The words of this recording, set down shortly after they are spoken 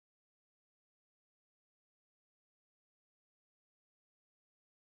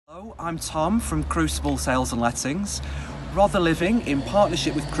Hello, I'm Tom from Crucible Sales and Lettings. Rother Living, in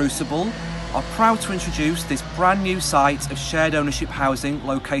partnership with Crucible, are proud to introduce this brand new site of shared ownership housing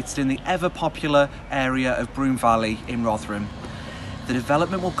located in the ever popular area of Broom Valley in Rotherham. The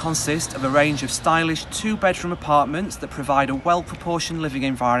development will consist of a range of stylish two-bedroom apartments that provide a well-proportioned living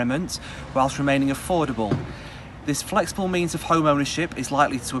environment whilst remaining affordable. This flexible means of home ownership is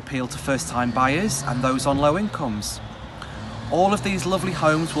likely to appeal to first-time buyers and those on low incomes. All of these lovely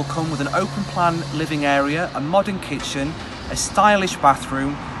homes will come with an open plan living area, a modern kitchen, a stylish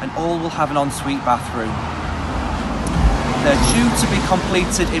bathroom, and all will have an ensuite bathroom. They're due to be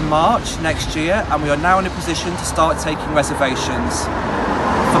completed in March next year, and we are now in a position to start taking reservations.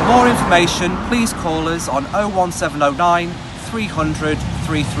 For more information, please call us on 01709 300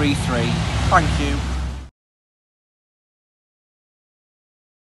 333. Thank you.